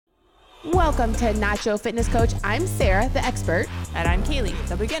Welcome to Nacho Fitness Coach. I'm Sarah, the expert. And I'm Kaylee,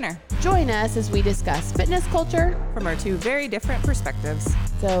 the beginner. Join us as we discuss fitness culture from our two very different perspectives.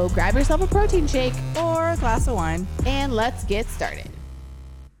 So grab yourself a protein shake or a glass of wine and let's get started.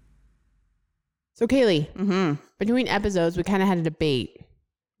 So Kaylee, between episodes, we kind of had a debate.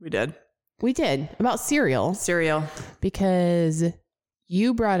 We did about cereal. Because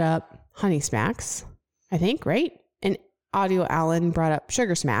you brought up Honey Smacks, I think, right? And Audio Alan brought up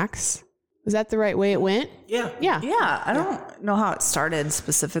Sugar Smacks. Was that the right way it went? Yeah. I don't know how it started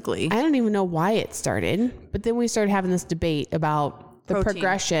specifically. I don't even know why it started. But then we started having this debate about the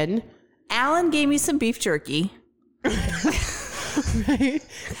progression. Alan gave me some beef jerky. Right?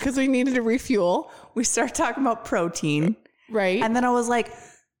 Because we needed to refuel. We started talking about protein. Right. And then I was like,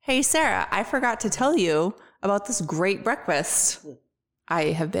 hey, Sarah, I forgot to tell you about this great breakfast I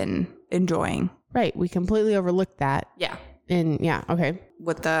have been enjoying. Right. We completely overlooked that. Yeah. And yeah. Okay.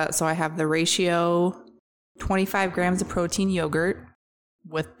 So I have the ratio 25 grams of protein yogurt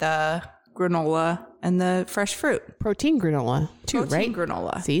with the granola and the fresh fruit. Protein granola too, protein right?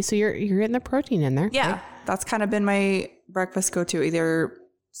 Granola. See, so you're getting the protein in there. Yeah. Right? That's kind of been my breakfast go-to, either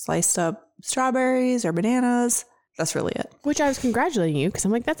sliced up strawberries or bananas. That's really it. Which I was congratulating you because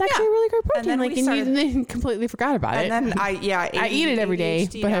I'm like, that's actually a really great protein. And you completely forgot about it. And then I eat it every day,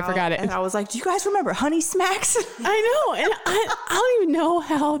 but I forgot it. And I was like, do you guys remember Honey Smacks? I know. And I don't even know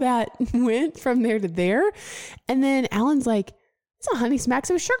how that went from there to there. And then Alan's like, it's not Honey Smacks,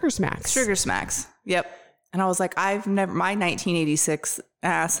 it was Sugar Smacks. Sugar Smacks. Yep. And I was like, my 1986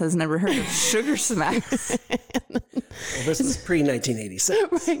 ass has never heard of Sugar Smacks. Well, this is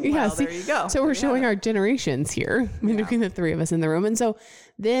pre-1986. Right, yeah, well, there you go. So we're showing our generations here between the three of us in the room. And so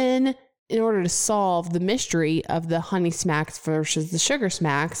then in order to solve the mystery of the Honey Smacks versus the Sugar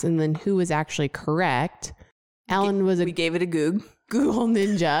Smacks and then who was actually correct, Alan we gave it a Google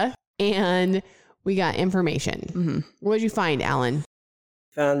ninja and we got information. Mm-hmm. What did you find, Alan?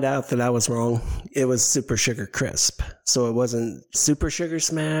 Found out that I was wrong. It was Super Sugar Crisp. So it wasn't Super Sugar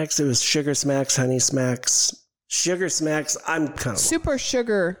Smacks. It was Sugar Smacks, Honey Smacks. Sugar Smacks, I'm kind of... Super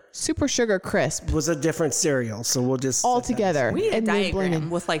Sugar Crisp. Was a different cereal, so we'll just... All together. We need a diagram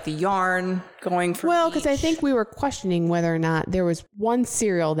with like the yarn going from because I think we were questioning whether or not there was one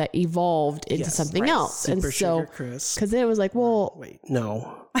cereal that evolved into something else. Super Sugar Crisp. Because it was like, well... Wait,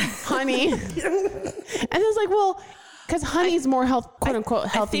 no. Honey. And it was like, well... Because honey's more quote unquote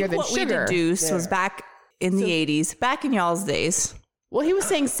healthier than sugar. What we deduced was back in the 80s, back in y'all's days. Well, he was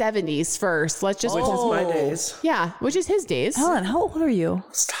saying 70s first. Let's just... Which is my days. Yeah, which is his days. Helen, how old are you?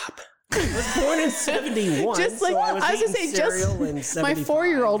 Stop. I was born in 71. Just like, so I was going to say, just my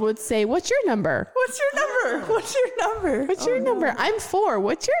 4-year-old would say, what's your number? What's your number? What's your number? What's your number? I'm 4.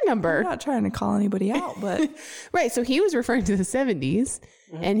 What's your number? I'm not trying to call anybody out, but... Right, so he was referring to the 70s,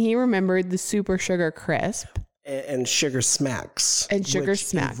 and he remembered the Super Sugar Crisp. And Sugar Smacks. And Sugar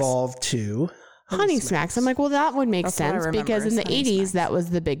Smacks. Evolved to Honey Smacks. I'm like, well, that would make sense because in the 80s, that was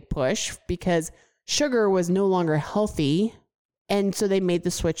the big push because sugar was no longer healthy. And so they made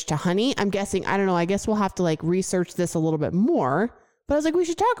the switch to honey. I'm guessing, I don't know, I guess we'll have to like research this a little bit more. But I was like, we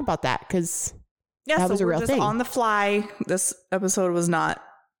should talk about that because that was a real thing. On the fly, this episode was not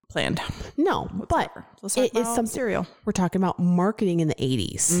planned. No, but it is some cereal. We're talking about marketing in the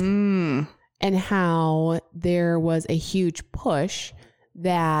 80s. And how there was a huge push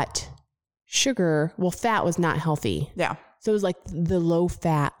that fat was not healthy. Yeah. So it was like the low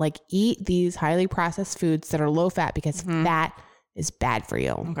fat, like eat these highly processed foods that are low fat because fat is bad for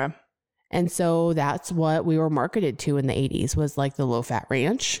you. Okay. And so that's what we were marketed to in the 80s was like the low fat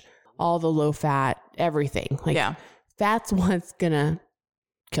ranch, all the low fat, everything. Like fat's what's going to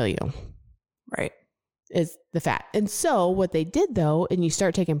kill you. Right. Is the fat. And so what they did though, and you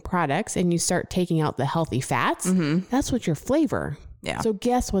start taking products and you start taking out the healthy fats, that's what your flavor. Yeah. So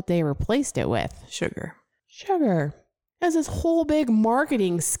guess what they replaced it with? Sugar. That's this whole big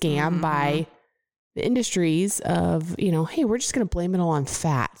marketing scam by the industries of, hey, we're just going to blame it all on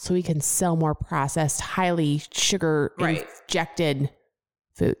fat so we can sell more processed, highly sugar injected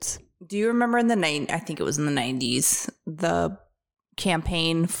foods. Do you remember in I think it was in the 90s, the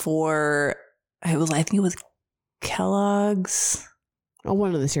campaign for... I think it was Kellogg's. Oh,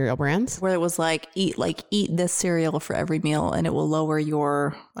 one of the cereal brands. Where it was like, eat this cereal for every meal and it will lower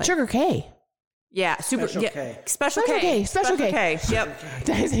your... Sugar K. Yeah. Special K. Special K. Yep. Yep.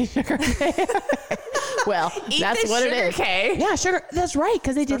 Did I say Sugar K? Well, that's what it is. K. Yeah, sugar. That's right.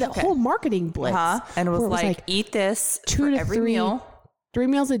 Because they did that whole marketing blitz. And it was like, eat this 2 to 3 meal. 3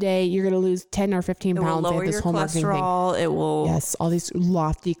 meals a day, you're going to lose 10 or 15 pounds. It will lower your cholesterol. It will... Yes, all these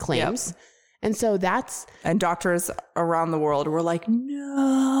lofty claims. Yep. And so and doctors around the world were like,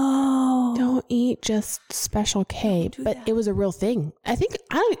 no, just Special K, but it was a real thing. I think,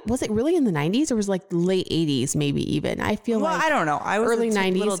 was it really in the 90s or was it like late 80s, maybe even? I feel like. I don't know. I was early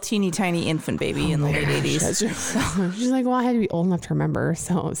 90s. Little teeny tiny infant baby in the late 80s. She's like, well, I had to be old enough to remember.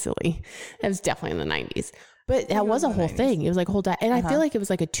 So silly. It was definitely in the 90s. But that was a whole thing. It was like a whole diet. And I feel like it was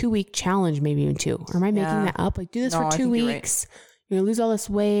like a 2-week challenge, maybe even 2. Or am I making that up? Like, do this for 2 weeks. You're going to lose all this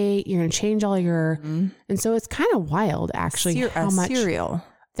weight. You're going to change all your... And so it's kind of wild, actually, how much... Cereal.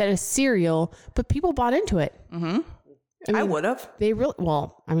 That is cereal. But people bought into it. Mm-hmm. I would have. They really...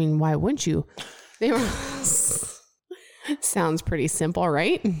 Well, I mean, why wouldn't you? They were... Sounds pretty simple,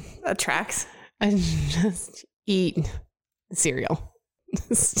 right? That tracks. And just eat cereal.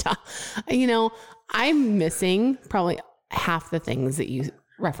 Stop. You know, I'm missing probably half the things that you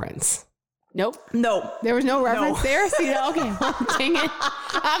reference. Nope. No. There was no reference there? See, okay, well, dang it.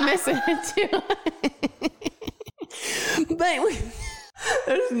 I'm missing it too. But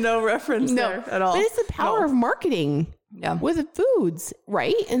there's no reference there at all. But it's the power of marketing with foods,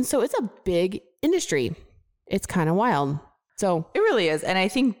 right? And so it's a big industry. It's kind of wild. So it really is. And I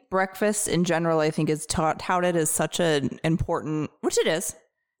think breakfast in general, I think is touted as such an important, which it is,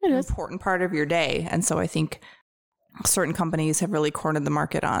 an important part of your day. And so I think certain companies have really cornered the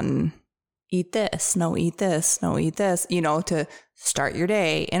market on eat this, no, eat this, no, eat this, you know, to start your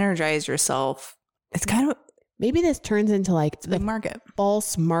day, energize yourself. It's kind of, maybe this turns into like the market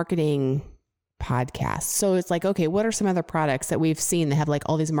false marketing podcast. So it's like, okay, what are some other products that we've seen that have like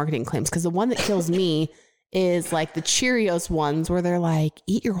all these marketing claims? Because the one that kills me is like the Cheerios ones where they're like,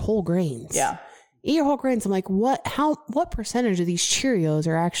 eat your whole grains. Yeah. Eat your whole grains. I'm like, what percentage of these Cheerios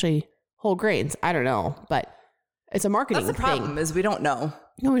are actually whole grains? I don't know, but it's a marketing thing. That's the problem is we don't know.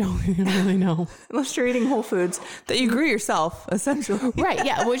 No, we don't really know. Unless you're eating whole foods that you grew yourself, essentially. Right.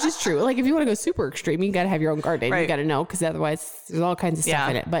 Yeah. Which is true. Like if you want to go super extreme, you got to have your own garden. Right. You got to know because otherwise there's all kinds of stuff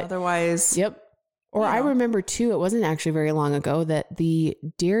in it. But otherwise. Yep. Or I remember too, it wasn't actually very long ago that the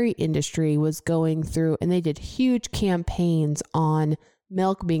dairy industry was going through and they did huge campaigns on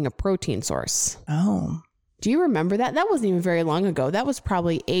milk being a protein source. Oh. Do you remember that? That wasn't even very long ago. That was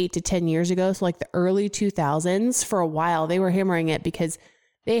probably 8 to 10 years ago. So like the early 2000s, for a while, they were hammering it because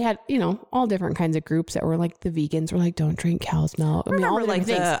they had, you know, all different kinds of groups that were like the vegans were like, don't drink cow's milk. I remember like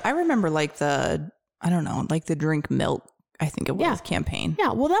the drink milk. I think it was campaign.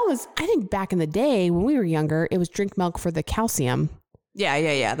 Yeah. Well, that was, I think back in the day when we were younger, it was drink milk for the calcium.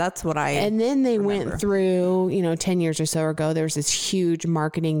 Yeah. That's what And then they went through, 10 years or so ago, there was this huge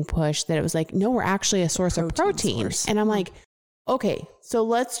marketing push that it was like, no, we're actually a source of protein. And I'm like, okay, so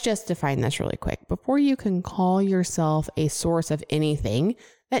let's just define this really quick. Before you can call yourself a source of anything,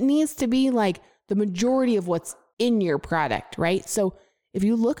 that needs to be like the majority of what's in your product, right? So if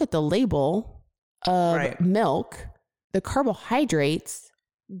you look at the label of milk, the carbohydrates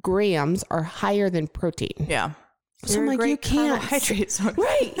grams are higher than protein. Yeah. So I'm like, you can't. Carbohydrates.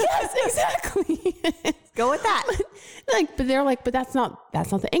 Right. Yes, exactly. Go with that. But they're like, but that's not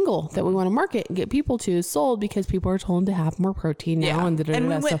the angle that we want to market and get people to sold because people are told to have more protein now. And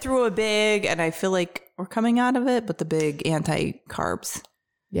we went through and I feel like we're coming out of it, but the big anti-carbs.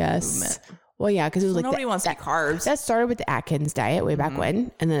 Yes. movement. Well, yeah, because it was like nobody wants to eat carbs. That started with the Atkins diet way back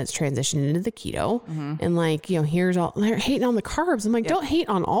when, and then it's transitioned into the keto. And like, here's all they're hating on the carbs. I'm like, don't hate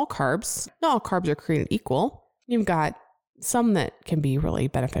on all carbs. Not all carbs are created equal. You've got some that can be really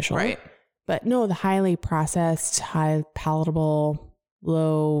beneficial, right? But no, the highly processed, high palatable,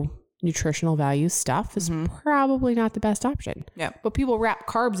 low nutritional value stuff is probably not the best option. Yeah, but people wrap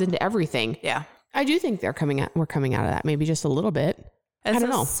carbs into everything. Yeah, I do think we're coming out of that maybe just a little bit. And I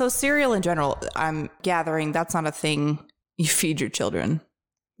don't know. So cereal in general, I'm gathering that's not a thing you feed your children.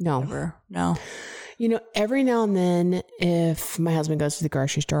 No. Ever. No. Every now and then, if my husband goes to the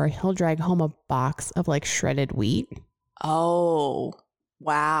grocery store, he'll drag home a box of like shredded wheat. Oh,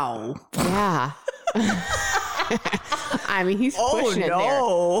 wow. Yeah. I mean, he's pushing it there.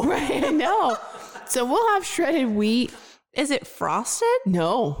 Right, I know. So we'll have shredded wheat. Is it frosted?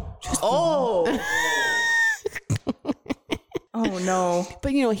 No. Oh, no.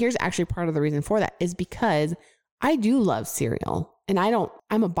 But, here's actually part of the reason for that is because I do love cereal and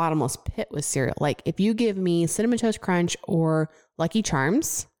I'm a bottomless pit with cereal. Like if you give me Cinnamon Toast Crunch or Lucky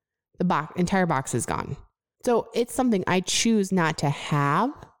Charms, the entire box is gone. So it's something I choose not to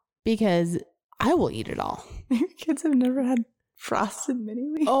have because I will eat it all. Your kids have never had frosted mini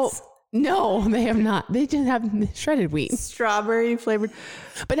wheats? Oh, no, they have not. They just have shredded wheat. Strawberry flavored.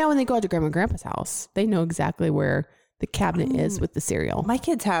 But now when they go out to Grandma and Grandpa's house, they know exactly where the cabinet is with the cereal. My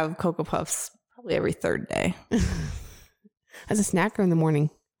kids have Cocoa Puffs probably every third day. As a snack or in the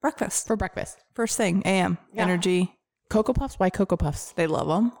morning? Breakfast. For breakfast. First thing, AM. Yeah. Energy. Cocoa Puffs? Why Cocoa Puffs? They love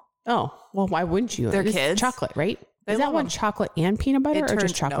them. Oh, well, why wouldn't you? They're kids. Chocolate, right? Is that one chocolate and peanut butter or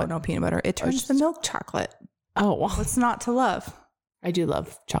just chocolate? No peanut butter. It turns to milk chocolate. Oh, well. What's not to love? I do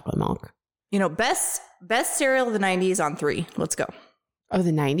love chocolate milk. You know, best cereal of the 90s on 3. Let's go. Oh,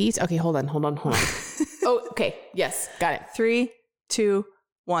 the 90s? Okay, hold on. Oh, okay. Yes, got it. 3, 2,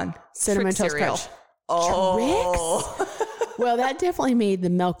 1. Cinnamon Toast Crunch. Oh. Trix? Well, that definitely made the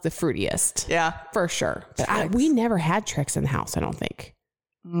milk the fruitiest. Yeah. For sure. But we never had Trix in the house, I don't think.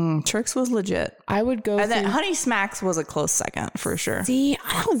 Trix was legit. I would go. And then Honey Smacks was a close second for sure. See,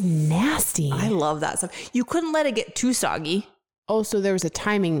 that was nasty. I love that stuff. You couldn't let it get too soggy. Oh, so there was a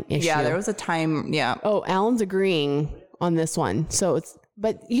timing issue. Yeah, there was a time. Yeah. Oh, Alan's agreeing on this one. So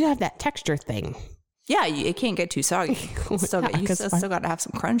but you have that texture thing. Yeah, it can't get too soggy. You still got to have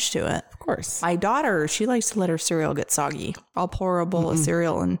some crunch to it. Of course. My daughter, she likes to let her cereal get soggy. I'll pour her a bowl of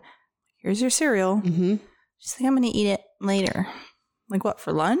cereal and here's your cereal. Mm-hmm. She's like, I'm going to eat it later. Like what,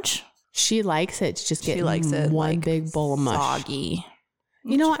 for lunch? She likes it to just get one like big bowl of mush. Soggy.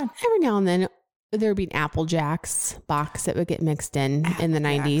 You know what? Every now and then there would be an Apple Jacks box that would get mixed in the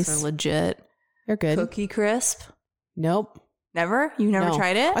 90s. They're legit. They're good. Cookie Crisp? Nope. Never? You never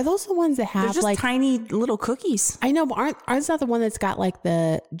tried it? Are those the ones that have just tiny little cookies? I know, but aren't that the one that's got like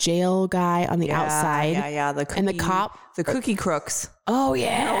the jail guy on the outside? Yeah. And the cop? The cookie crooks. Oh,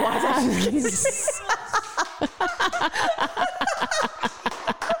 yeah.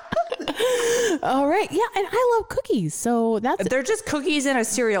 All right. Yeah. And I love cookies. So they're just cookies in a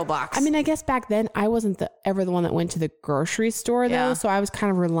cereal box. I mean, I guess back then I wasn't ever the one that went to the grocery store though. So I was kind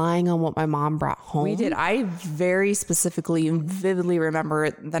of relying on what my mom brought home. We did. I very specifically and vividly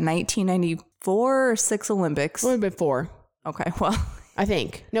remember the 1994 or 6 Olympics. It would have been 4. Okay. Well, I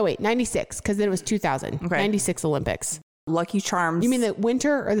think. No, wait, 96. Because then it was 2000. Okay. 96 Olympics. Lucky Charms. You mean the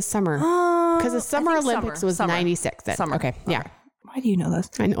winter or the summer? Because the Summer Olympics was 96 then. Summer. Okay. Yeah. Why do you know this?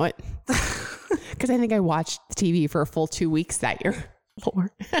 I know it. Because I think I watched TV for a full 2 weeks that year.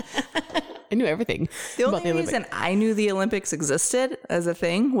 I knew everything. The only reason I knew the Olympics existed as a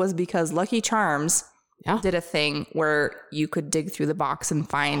thing was because Lucky Charms did a thing where you could dig through the box and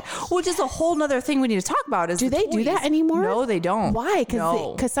find, which is a whole nother thing we need to talk about. Is do they do that anymore? No, they don't. Why?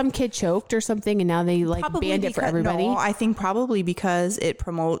 Because some kid choked or something, and now they banned it for everybody. No, I think probably because it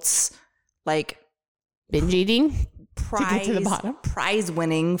promotes binge eating. To get to the bottom. Prize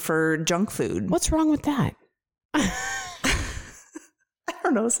winning for junk food. What's wrong with that? I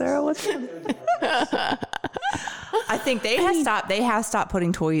don't know, Sarah. What's wrong? I think they have stopped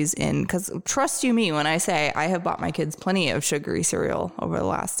putting toys in because trust you me when I say I have bought my kids plenty of sugary cereal over the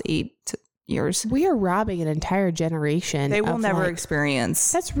last 8 years. We are robbing an entire generation. They will never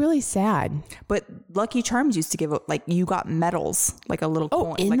experience. That's really sad. But Lucky Charms used to give you got medals, like a little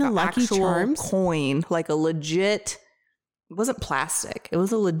coin, in like the an Lucky actual Charms coin, like a legit. It wasn't plastic. It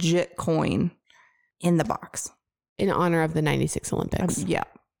was a legit coin in the box in honor of the 96 Olympics. Yeah.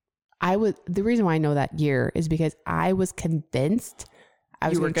 The reason why I know that year is because I was convinced I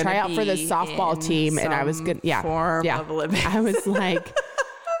was going to try out for the softball team and I was going to, I was like,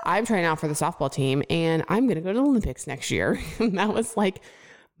 I'm trying out for the softball team and I'm going to go to the Olympics next year. And that was like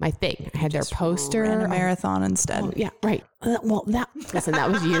my thing. I had their poster. Ran a marathon instead. Oh, yeah, right. Well, that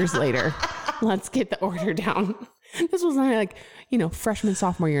was years later. Let's get the order down. This was like, freshman,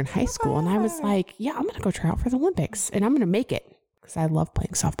 sophomore year in high school. And I was like, yeah, I'm going to go try out for the Olympics and I'm going to make it because I love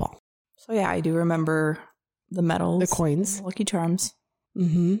playing softball. So yeah, I do remember the medals, the coins, Lucky Charms.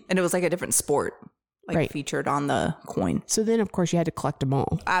 Mm-hmm. And it was like a different sport, featured on the coin. So then of course you had to collect them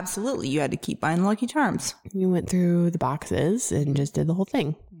all. Absolutely. You had to keep buying Lucky Charms. You went through the boxes and just did the whole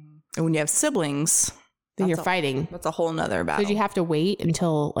thing. And when you have siblings, then you're fighting. That's a whole nother battle. Did you have to wait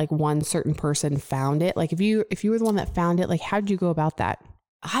until one certain person found it? Like if you were the one that found it, how did you go about that?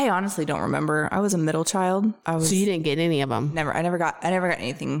 I honestly don't remember. I was a middle child. So you didn't get any of them? Never. I never got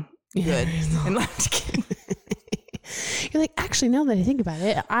anything good. You're like, actually, now that I think about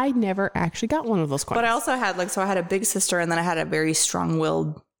it, I never actually got one of those coins. But I also had I had a big sister and then I had a very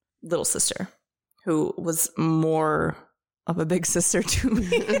strong-willed little sister who was more of a big sister to me.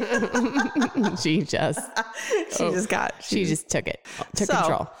 She just took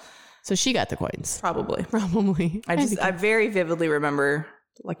control. So she got the coins. Probably. I very vividly remember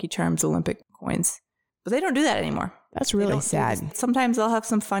Lucky Charms Olympic coins. But they don't do that anymore. That's really sad. Sometimes they'll have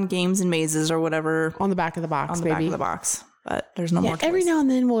some fun games and mazes or whatever. On the back of the box, back of the box. But there's no more toys. Every now and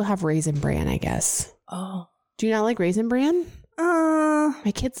then we'll have Raisin Bran, I guess. Oh. Do you not like Raisin Bran?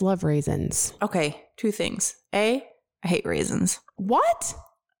 My kids love raisins. Okay, 2 things. A, I hate raisins. What?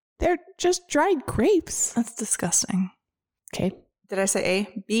 They're just dried grapes. That's disgusting. Okay. Did I say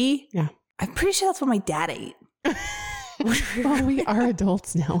A? B? Yeah. I'm pretty sure that's what my dad ate. Well, we are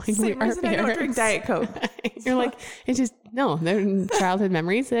adults now. Same reason I don't drink Diet Coke. You're like, it's just, no, they're childhood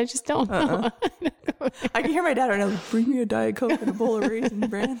memories that I just don't know. I can hear my dad right now, bring me a Diet Coke and a bowl of Raisin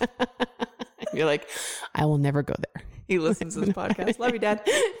Bran. You're like, I will never go there. He listens to this podcast. Love you, Dad.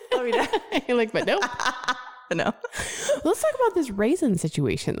 Love you, Dad. You're like, but nope. No. Let's talk about this raisin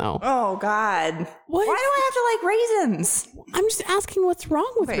situation, though. Oh, God. Why do I have to like raisins? I'm just asking what's wrong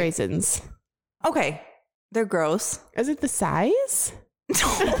with raisins. Okay. They're gross. Is it the size?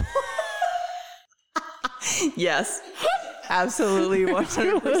 Yes. Absolutely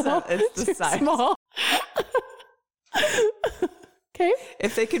 100%. It's the size. Small. Okay.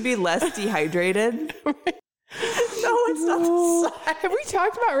 If they could be less dehydrated. No, it's not the size. Have we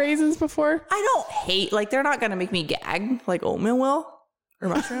talked about raisins before? I don't hate, like, they're not going to make me gag like oatmeal will or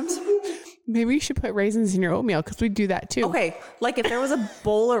mushrooms. Maybe you should put raisins in your oatmeal because we do that too. Okay. Like if there was a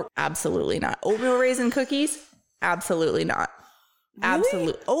bowl of, absolutely not. Oatmeal raisin cookies? Absolutely not. Really?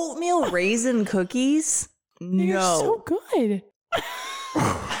 Absolutely. Oatmeal raisin cookies? They're No. so good.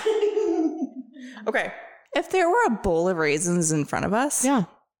 Okay. If there were a bowl of raisins in front of us, Yeah.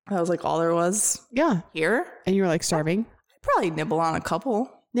 that was like all there was Yeah. here, And you were like starving. I'd probably nibble on a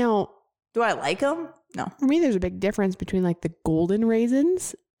couple. Now, Do I like them? No. for me, there's a big difference between like the golden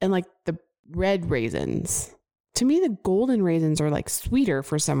raisins and like the red raisins. To me, the golden raisins are like sweeter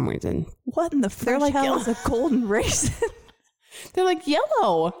for some reason. What in the fresh like hell yellow. is a golden raisin? They're like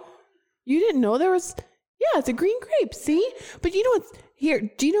yellow. You didn't know there was, yeah, it's a green grape. See? But you know what's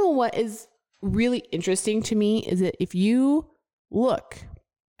here? Do you know what is really interesting to me is that if you look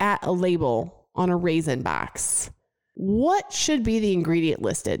at a label on a raisin box, what should be the ingredient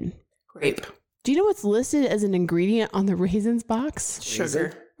listed? Grape. Do you know what's listed as an ingredient on the raisins box?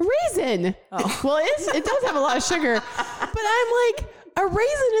 Sugar. Raisin. Oh. Well, it does have a lot of sugar, but I'm like, a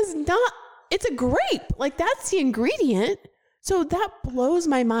raisin is not, it's a grape. Like that's the ingredient. So that blows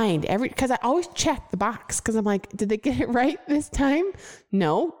my mind because I always check the box because I'm like, did they get it right this time?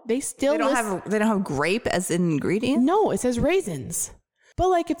 No, they still They don't have grape as an ingredient? No, it says raisins. But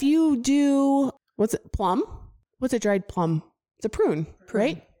like if you do, what's it, plum? What's a dried plum? It's a prune,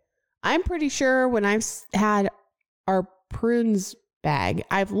 right? I'm pretty sure when I've had our prunes bag,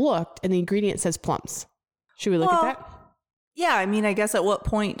 I've looked and the ingredient says plums. Should we look at that? Yeah, I mean, I guess at what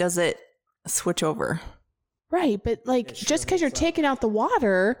point does it switch over? Right, but like just because you're taking out the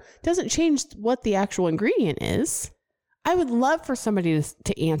water doesn't change what the actual ingredient is. I would love for somebody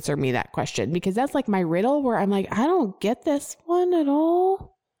to answer me that question because that's like my riddle where I'm like, I don't get this one at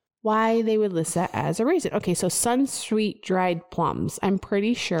all. Why they would list that as a raisin. Okay, so Sunsweet dried plums. I'm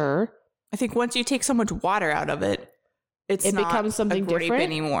pretty sure. I think once you take so much water out of it, it not becomes something a grape different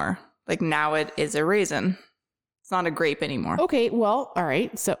anymore. Like now it is a raisin. It's not a grape anymore. Okay, well, all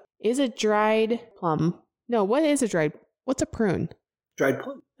right. So is it dried plum? No, what is a dried? What's a prune? Dried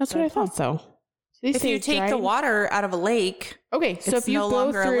plum. That's what I thought so. If you take the water out of a lake, okay, so it's if you no go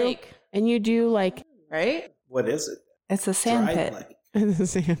longer through a lake, and you do like, right? What is it? It's a sand Dried pit. lake. the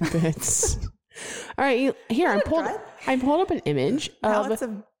sand pits. All right, here I pulled up an image Now of it's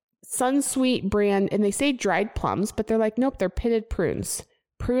a Sunsweet brand, and they say dried plums, but they're like, nope, they're pitted prunes.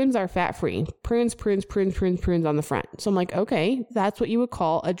 Prunes are fat free. Prunes on the front. So I'm like, okay, that's what you would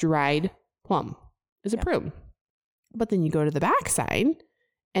call a dried plum. Is a prune. But then you go to the back side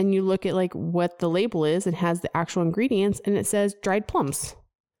and you look at like what the label is and has the actual ingredients, and it says dried plums.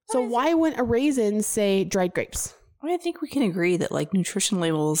 So why wouldn't a raisin say dried grapes? I think we can agree that like nutrition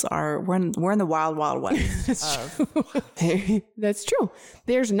labels we're in the wild west. That's true.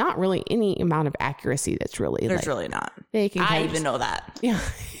 There's not really any amount of accuracy that's really There's really not. They can I even know that. Yeah.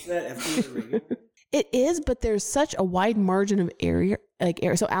 Is that FDA regular? It is, but there's such a wide margin of area.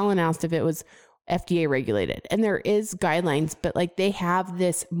 So Alan asked if it was FDA regulated, and there is guidelines, but like they have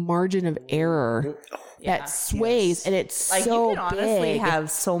this margin of error that sways, and it's Like so you can honestly big. have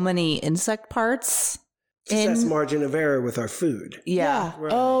so many insect parts. That's margin of error with our food. Yeah.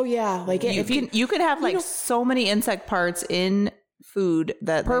 Right. Oh yeah, like You could have like so many insect parts in food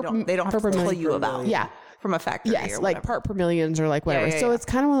that they don't have to tell you about. Yeah. From a factory. Yes, or like whatever. part per millions or like whatever. Yeah, So it's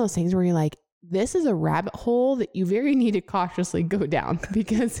kind of one of those things where you're like, this is a rabbit hole that you very need to cautiously go down,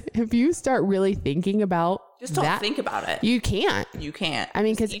 because if you start really thinking about Just don't that, think about it. you can't. You can't. I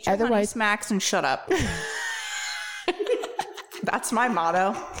mean, because Eat your otherwise, Honey Smacks and shut up. That's my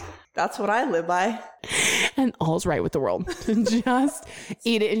motto. That's what I live by. and all's right with the world. Just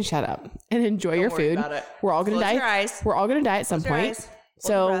eat it and shut up and enjoy your worry food. about it. We're all gonna Close die. your eyes. We're all gonna die at some Close your point. eyes. Hold your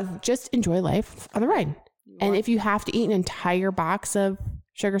So breath. just enjoy life on the ride. And if you have to eat an entire box of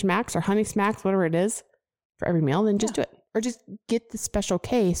Sugar Smacks or Honey Smacks, whatever it is, for every meal, then just do it. Or just get the special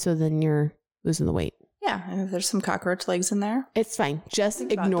K so then you're losing the weight. Yeah. Yeah, and if there's some cockroach legs in there, it's fine. Just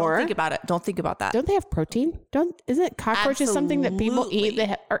ignore. Don't think about it. Don't think about that. Don't they have protein? Isn't cockroaches something that people eat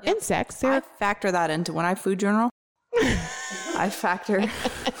that are insects? I factor that into when I food journal. I factor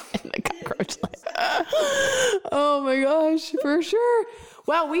the cockroach leg. Oh my gosh, for sure.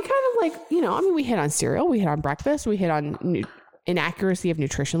 Well, we kind of we hit on cereal, we hit on breakfast, we hit on inaccuracy of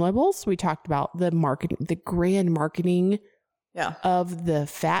nutrition labels. We talked about the grand marketing of the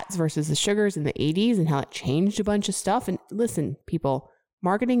fats versus the sugars in the 80s and how it changed a bunch of stuff. And listen, people,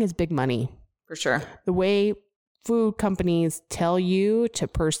 marketing is big money. For sure. The way food companies tell you to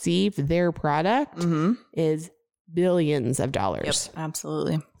perceive their product is billions of dollars. Yep,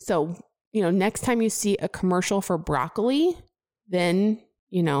 absolutely. So, next time you see a commercial for broccoli, then,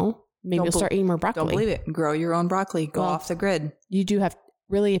 maybe you'll start eating more broccoli. Don't believe it. Grow your own broccoli. Go off the grid. You do have,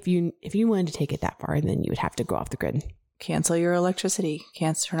 really, if you wanted to take it that far, then you would have to go off the grid. Cancel your electricity.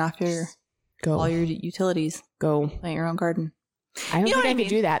 Turn off all your utilities. Go plant your own garden. I don't think I could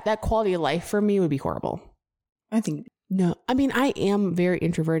do that. That quality of life for me would be horrible. I think. No, I mean, I am very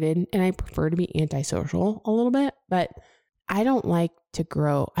introverted and I prefer to be antisocial a little bit, but I don't like to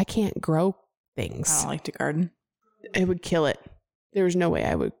grow. I can't grow things. I don't like to garden. It would kill it. There's no way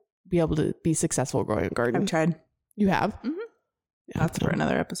I would be able to be successful growing a garden. I've tried. You have? Mm-hmm. That's for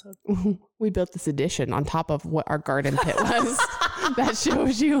another episode. We built this addition on top of what our garden pit was. That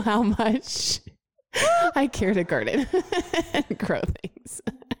shows you how much I care to garden and grow things.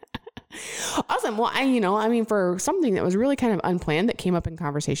 Awesome. Well, for something that was really kind of unplanned that came up in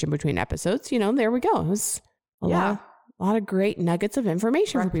conversation between episodes, there we go. It was a lot of great nuggets of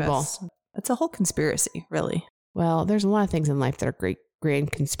information for people. It's a whole conspiracy, really. Well, there's a lot of things in life that are great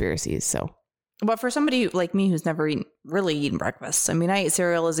grand conspiracies. So. But for somebody like me who's never really eaten breakfast, I ate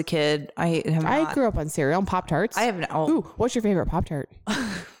cereal as a kid. I grew up on cereal and Pop-Tarts. I haven't. Oh. Ooh, what's your favorite Pop-Tart?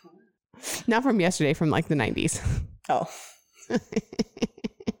 Not from yesterday, from like the 90s. Oh.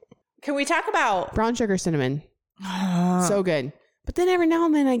 Can we talk about brown sugar cinnamon? So good. But then every now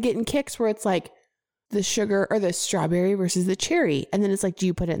and then I get in kicks where it's like the sugar or the strawberry versus the cherry. And then it's like, do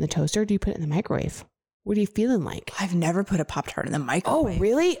you put it in the toaster? Or do you put it in the microwave? What are you feeling like? I've never put a Pop-Tart in the microwave. Oh,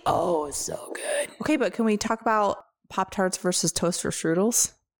 really? Oh, so good. Okay, but can we talk about Pop-Tarts versus toaster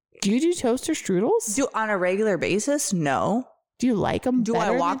strudels? Do you do toaster strudels? On a regular basis? No. Do you like them? Do I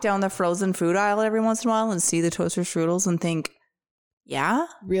walk down the frozen food aisle every once in a while and see the toaster strudels and think, yeah?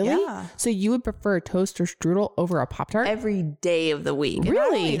 Really? Yeah. So you would prefer a toaster strudel over a Pop-Tart? Every day of the week. Really? And not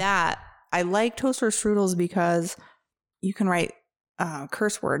only that, I like toaster strudels because you can write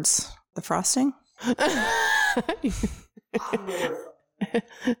curse words. The frosting.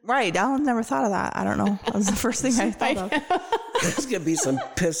 Right. Alan never thought of that. I don't know. That was the first thing I thought of. There's going to be some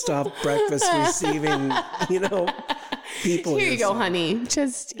pissed off breakfast receiving, people. Here you go, honey.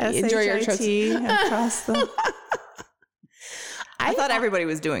 Just enjoy your toast. Across the... I thought everybody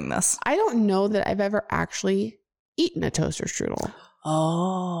was doing this. I don't know that I've ever actually eaten a toaster strudel.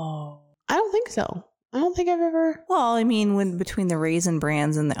 Oh. I don't think so. I don't think I've ever. Well, when between the Raisin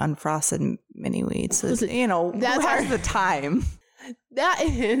Brands and the unfrosted mini wheats, that's who has the time? That's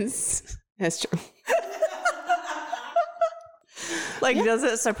true. Does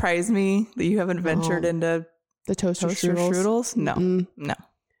it surprise me that you haven't ventured into the toaster strudels? No, no.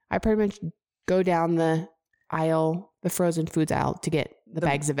 I pretty much go down the aisle, the frozen foods aisle, to get the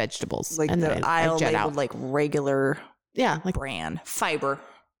bags of vegetables, and the aisle labeled like regular, brand fiber.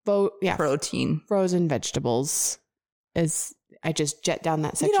 Protein. Frozen vegetables I just jet down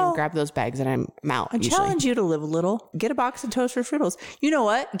that section, grab those bags, and I'm out. I challenge you to live a little. Get a box of toaster strudels. You know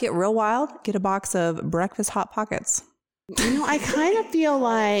what? Get real wild. Get a box of breakfast Hot Pockets. I kind of feel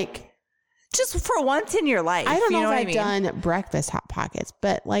like just for once in your life. I don't know if I've done breakfast Hot Pockets,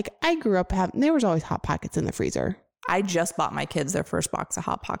 but I grew up there was always Hot Pockets in the freezer. I just bought my kids their first box of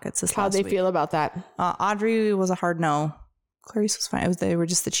Hot Pockets this last week. How'd they feel about that? Audrey was a hard no. Clarice was fine. They were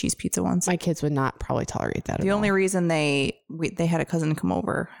just the cheese pizza ones. My kids would not probably tolerate that. The only reason they had a cousin come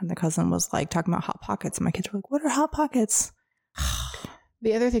over, and the cousin was talking about Hot Pockets, and my kids were like, "What are Hot Pockets?"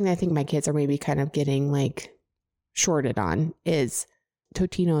 The other thing that I think my kids are maybe kind of getting shorted on is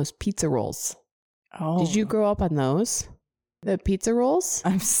Totino's pizza rolls. Oh, did you grow up on those? The pizza rolls?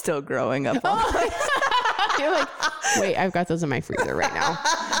 I'm still growing up on those. You're like, wait, I've got those in my freezer right now.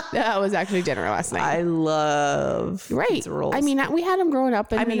 That was actually dinner last night. I love pizza rolls. We had them growing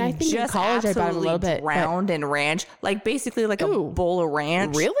up, and I think in college I bought them a little bit. Round and ranch, basically a bowl of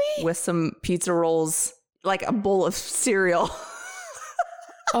ranch. Really? With some pizza rolls, like a bowl of cereal.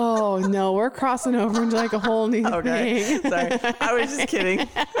 Oh no, we're crossing over into a whole new thing. Sorry, I was just kidding.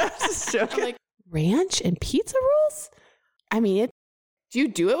 I was just joking. Ranch and pizza rolls? Do you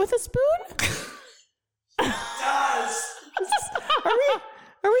do it with a spoon?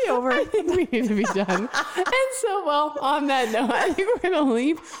 Are we over? I think we need to be done. And so, well, on that note, I think we're gonna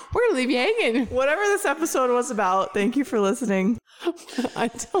leave you hanging. Whatever this episode was about, thank you for listening.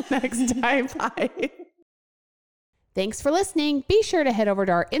 Until next time. Bye. Thanks for listening. Be sure to head over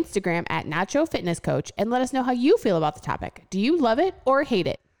to our Instagram at Nacho Fitness Coach and let us know how you feel about the topic. Do you love it or hate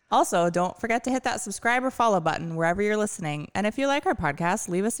it? Also, don't forget to hit that subscribe or follow button wherever you're listening. And if you like our podcast,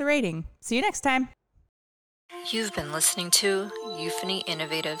 leave us a rating. See you next time. You've been listening to Euphony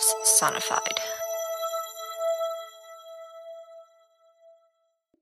Innovatives Sonified.